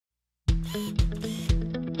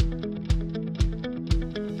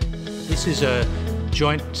This is a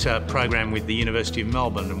joint program with the University of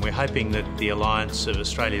Melbourne, and we're hoping that the alliance of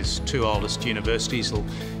Australia's two oldest universities will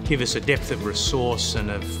give us a depth of resource and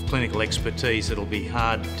of clinical expertise that'll be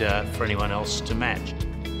hard for anyone else to match.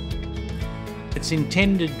 It's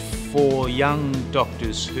intended for young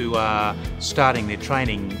doctors who are starting their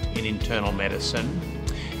training in internal medicine.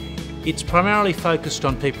 It's primarily focused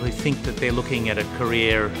on people who think that they're looking at a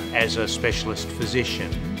career as a specialist physician.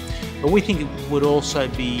 But we think it would also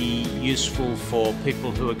be useful for people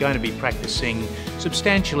who are going to be practicing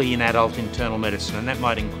substantially in adult internal medicine, and that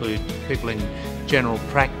might include people in general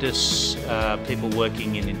practice, people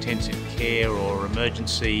working in intensive care or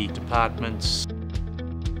emergency departments.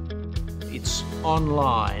 It's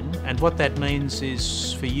online, and what that means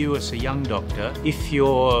is for you as a young doctor, if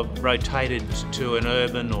you're rotated to an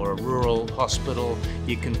urban or a rural hospital,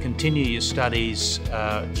 you can continue your studies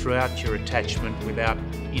throughout your attachment without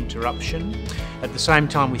interruption. At the same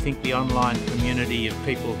time, we think the online community of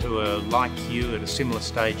people who are like you at a similar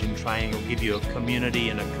stage in training will give you a community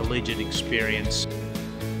and a collegiate experience.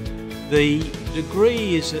 The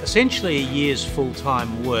degree is essentially a year's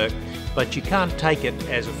full-time work, but you can't take it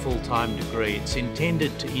as a full-time degree. It's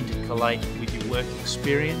intended to intercalate with your work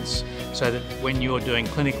experience so that when you're doing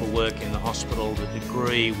clinical work in the hospital, the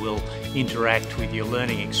degree will interact with your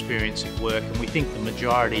learning experience at work, and we think the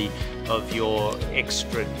majority of your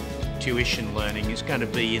extra tuition learning is going to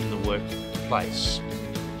be in the workplace.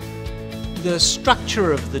 The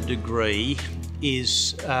structure of the degree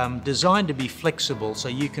is designed to be flexible so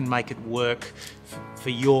you can make it work for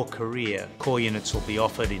your career. Core units will be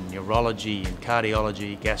offered in neurology, in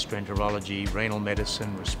cardiology, gastroenterology, renal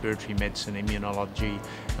medicine, respiratory medicine, immunology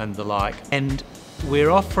and the like. And we're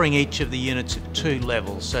offering each of the units at two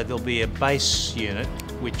levels. So there'll be a base unit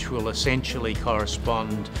which will essentially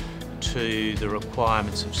correspond to the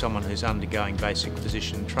requirements of someone who's undergoing basic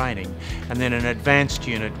physician training, and then an advanced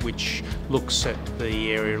unit which looks at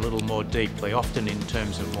the area a little more deeply, often in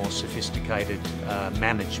terms of more sophisticated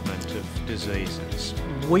management of diseases.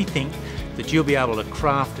 We think that you'll be able to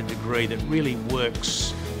craft a degree that really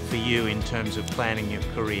works for you in terms of planning your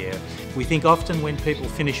career. We think often when people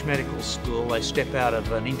finish medical school, they step out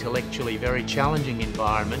of an intellectually very challenging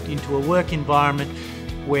environment into a work environment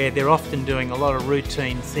where they're often doing a lot of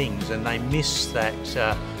routine things, and they miss that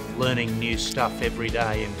learning new stuff every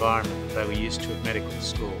day environment that they were used to at medical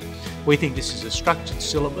school. We think this is a structured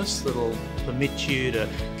syllabus that'll permit you to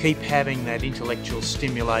keep having that intellectual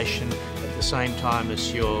stimulation at the same time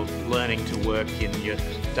as you're learning to work in your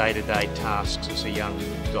day-to-day tasks as a young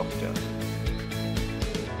doctor.